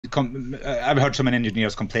I've heard so many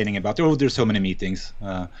engineers complaining about, oh, there's so many meetings.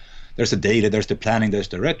 There's the daily, there's the planning, there's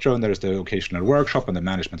the retro, and there's the occasional workshop and the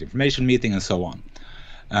management information meeting and so on.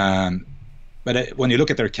 But when you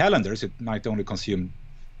look at their calendars, it might only consume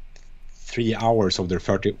 3 hours of their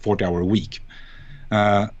 40-hour week.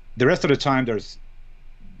 The rest of the time, there's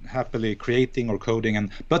happily creating or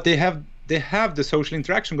coding, but they have the social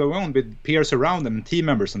interaction going on with peers around them and team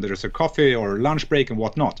members, and there's a coffee or lunch break and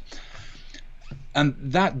whatnot. And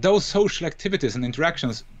those social activities and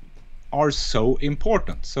interactions are so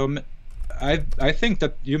important. So I think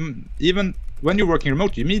that even when you're working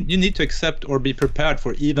remote, you need to accept or be prepared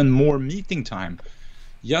for even more meeting time,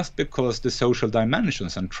 just because the social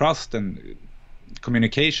dimensions and trust and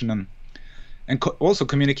communication and also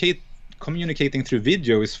communicating through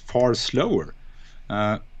video is far slower.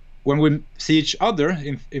 When we see each other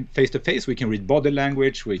in face to face, we can read body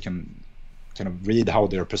language, we can kind of read how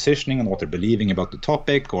they're positioning and what they're believing about the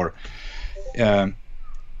topic, or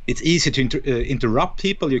it's easy to interrupt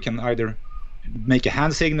people. You can either make a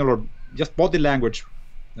hand signal or just body language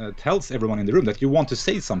tells everyone in the room that you want to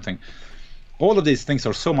say something. All of these things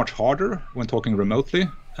are so much harder when talking remotely,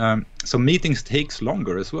 so meetings takes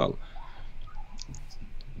longer as well.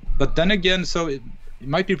 But then again, so you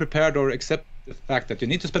might be prepared or accept the fact that you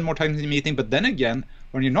need to spend more time in the meeting, but then again,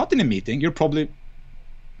 when you're not in a meeting, you're probably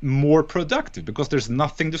more productive because there's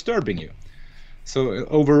nothing disturbing you. So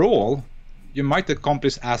overall, you might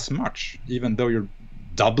accomplish as much, even though you're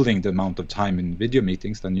doubling the amount of time in video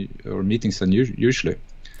meetings than usually.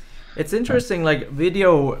 It's interesting, like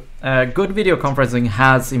good video conferencing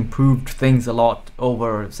has improved things a lot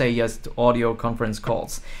over, say, just audio conference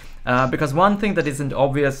calls. Because one thing that isn't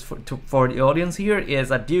obvious for the audience here is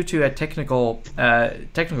that due to a technical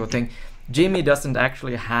thing, Jimmy doesn't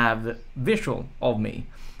actually have visual of me,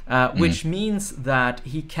 which means that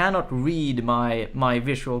he cannot read my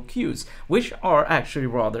visual cues, which are actually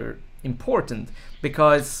rather important.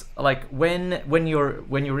 Because like when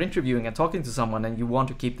you're interviewing and talking to someone and you want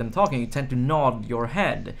to keep them talking, you tend to nod your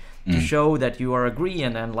head to show that you are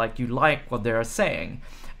agreeing and like you like what they are saying.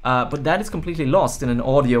 But that is completely lost in an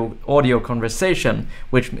audio conversation,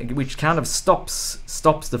 which kind of stops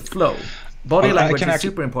the flow. Body language is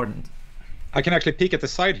super important. I can actually peek at the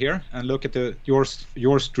side here and look at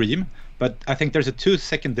your stream, but I think there's a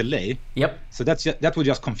 2-second delay. Yep. So that would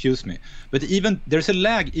just confuse me. But there's a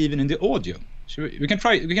lag even in the audio. We can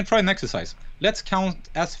try an exercise. Let's count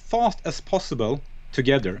as fast as possible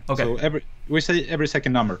together. Okay. So we say every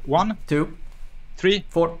second number. 1, 2, 3,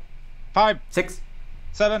 4, 5, 6,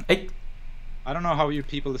 7, 8. I don't know how you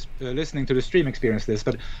people listening to the stream experience this,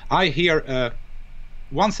 but I hear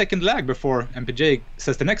 1 second lag before MPJ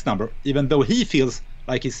says the next number, even though he feels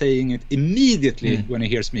like he's saying it immediately when he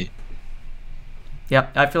hears me. Yeah,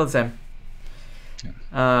 I feel the same.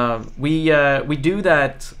 Yeah. We do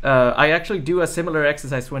that. I actually do a similar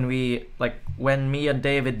exercise when me and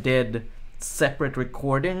David did separate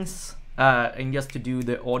recordings, and just to do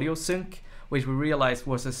the audio sync, which we realized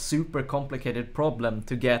was a super complicated problem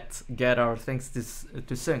to get our things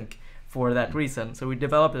to sync for that reason. So we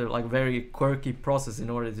developed a like very quirky process in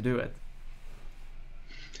order to do it.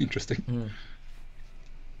 Interesting.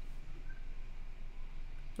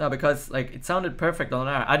 No, because like it sounded perfect on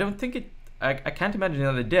air. I don't think it. I can't imagine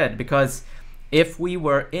that it did, because if we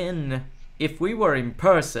were in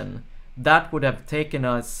person, that would have taken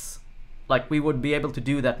us, like we would be able to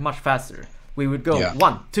do that much faster. We would go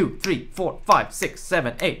 1, 2, 3, 4, 5, 6,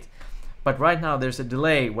 7, 8. But right now there's a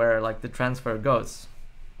delay where like the transfer goes.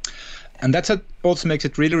 And that's also makes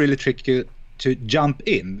it really, really tricky to jump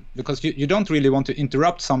in, because you don't really want to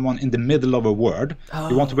interrupt someone in the middle of a word. Oh.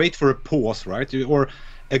 You want to wait for a pause, right? Or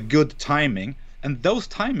a good timing. And those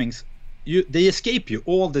timings, they escape you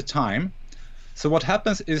all the time. So what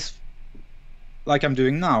happens is, like I'm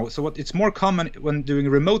doing now, it's more common when doing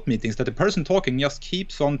remote meetings that the person talking just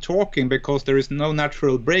keeps on talking because there is no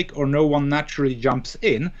natural break or no one naturally jumps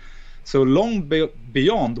in. So long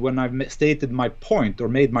beyond when I've stated my point or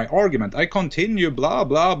made my argument, I continue blah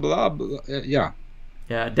blah blah, blah. Yeah,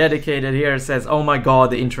 Dedicated here says, oh my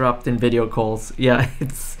god, the interrupt in video calls. Yeah,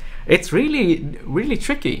 it's really, really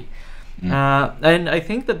tricky. And I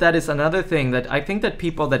think that is another thing, that I think that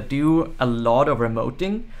people that do a lot of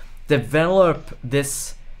remoting develop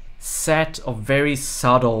this set of very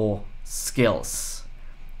subtle skills,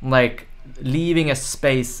 like leaving a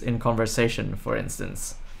space in conversation, for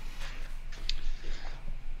instance.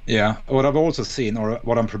 Yeah, what I've also seen, or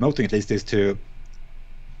what I'm promoting at least, is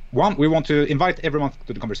we want to invite everyone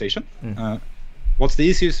to the conversation. What's the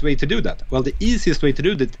easiest way to do that? Well, the easiest way to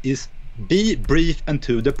do that is be brief and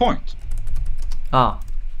to the point.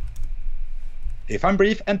 if I'm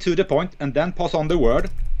brief and to the point and then pass on the word,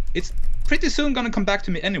 it's pretty soon going to come back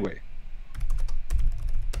to me anyway.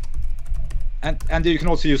 And you can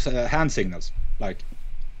also use hand signals, like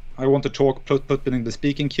I want to talk, put it in the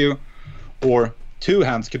speaking queue, or two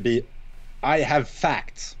hands could be, I have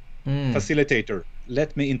facts. Facilitator,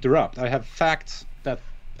 let me interrupt. I have facts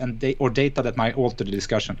or data that might alter the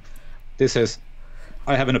discussion. This is,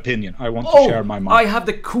 I have an opinion. I want to share my mind. I have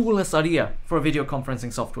the coolest idea for video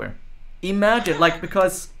conferencing software. Imagine, like,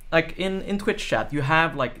 because like in Twitch chat you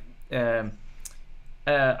have like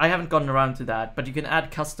I haven't gotten around to that, but you can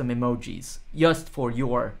add custom emojis just for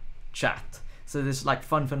your chat. So there's like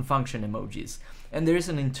fun function emojis, and there is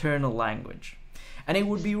an internal language. And it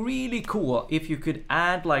would be really cool if you could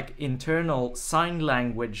add like internal sign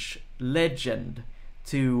language legend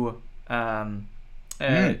to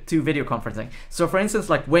video conferencing. So for instance,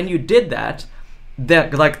 like when you did that,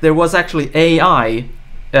 like there was actually AI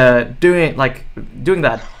doing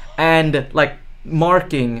that and like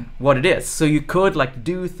marking what it is. So you could like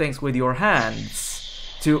do things with your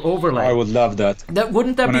hands to overlay. I would love that.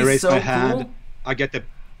 Wouldn't that be so cool? When I raise my hand, I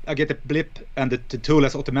get a blip, and the tool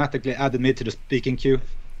has automatically added me to the speaking queue.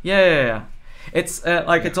 Yeah. It's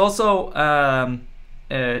it's also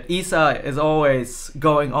Isa is always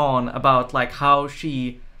going on about like how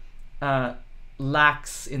she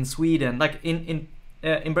lacks in Sweden. Like in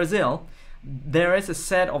Brazil, there is a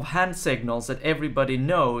set of hand signals that everybody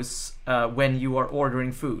knows when you are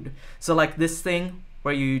ordering food. So like this thing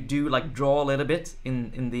where you do like draw a little bit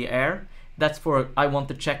in the air, that's for I want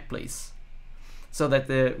the check please. So that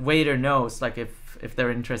the waiter knows like if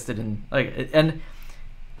they're interested in like, and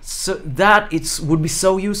so that would be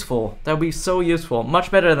so useful. That would be so useful,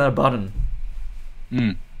 much better than a button.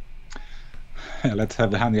 Let's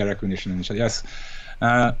have the hand recognition in the chat. Yes,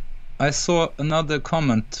 I saw another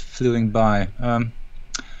comment flying by.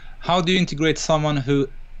 How do you integrate someone who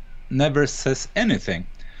never says anything?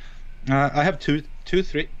 I have two,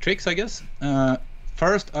 three tricks, I guess.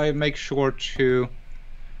 First, I make sure to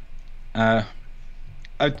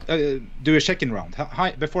do a check-in round.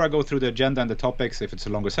 Before I go through the agenda and the topics, if it's a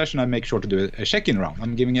longer session, I make sure to do a check-in round.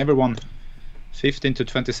 I'm giving everyone 15 to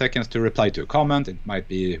 20 seconds to reply to a comment. It might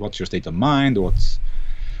be, what's your state of mind, or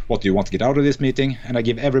what do you want to get out of this meeting? And I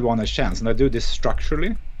give everyone a chance, and I do this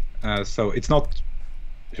structurally. So it's not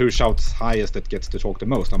who shouts highest that gets to talk the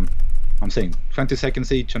most. I'm saying 20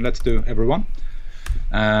 seconds each, and let's do everyone.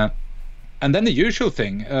 And then the usual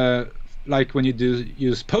thing, like when you do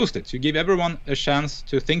use post-its, you give everyone a chance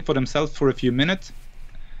to think for themselves for a few minutes,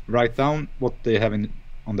 write down what they have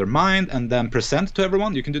on their mind, and then present to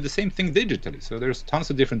everyone. You can do the same thing digitally. So there's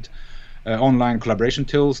tons of different online collaboration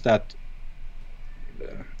tools that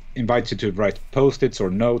invite you to write post-its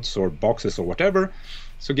or notes or boxes or whatever.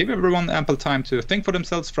 So give everyone ample time to think for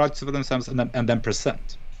themselves, write for themselves, and then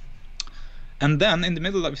present. And then in the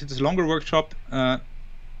middle of this longer workshop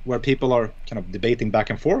where people are kind of debating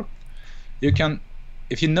back and forth, you can,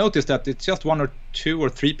 if you notice that it's just one or two or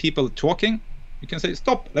three people talking, you can say,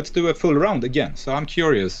 stop, let's do a full round again. So I'm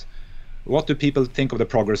curious, what do people think of the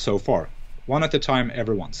progress so far? One at a time,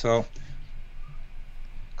 everyone. So,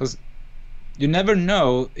 because you never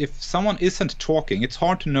know, if someone isn't talking, it's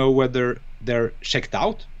hard to know whether they're checked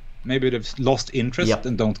out. Maybe they've lost interest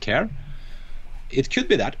and don't care. It could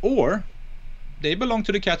be that, or they belong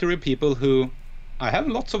to the category of people who, I have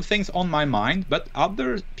lots of things on my mind, but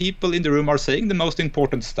other people in the room are saying the most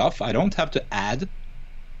important stuff. I don't have to add.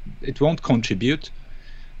 It won't contribute.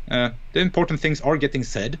 The important things are getting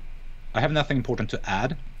said. I have nothing important to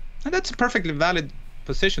add. And that's a perfectly valid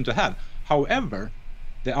position to have. However,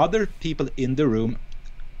 the other people in the room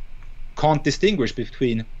can't distinguish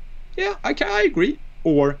between, yeah, I agree,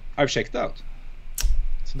 or I've checked out.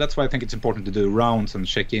 So that's why I think it's important to do rounds and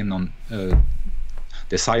check in on the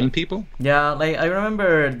silent people. Yeah, like I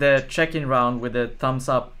remember the check-in round with the thumbs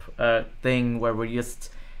up thing where we just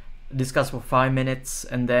discuss for 5 minutes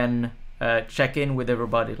and then check in with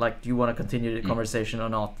everybody. Like, do you want to continue the conversation or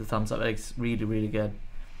not? The thumbs up, it's really, really good.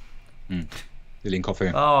 The lean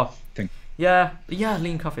coffee thing. Yeah,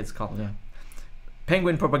 lean coffee it's called, yeah.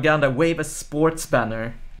 Penguin propaganda, wave a sports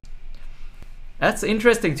banner. That's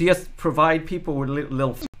interesting to just provide people with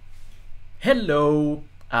little... Hello!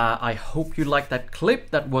 I hope you liked that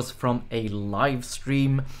clip. That was from a live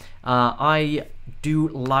stream. I do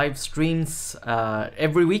live streams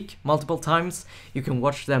every week, multiple times. You can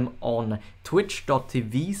watch them on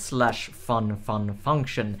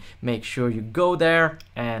twitch.tv/funfunfunction. Make sure you go there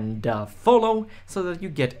and follow so that you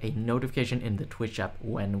get a notification in the Twitch app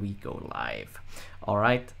when we go live.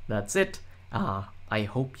 Alright, that's it. I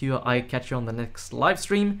hope I catch you on the next live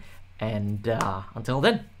stream. And until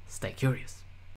then, stay curious.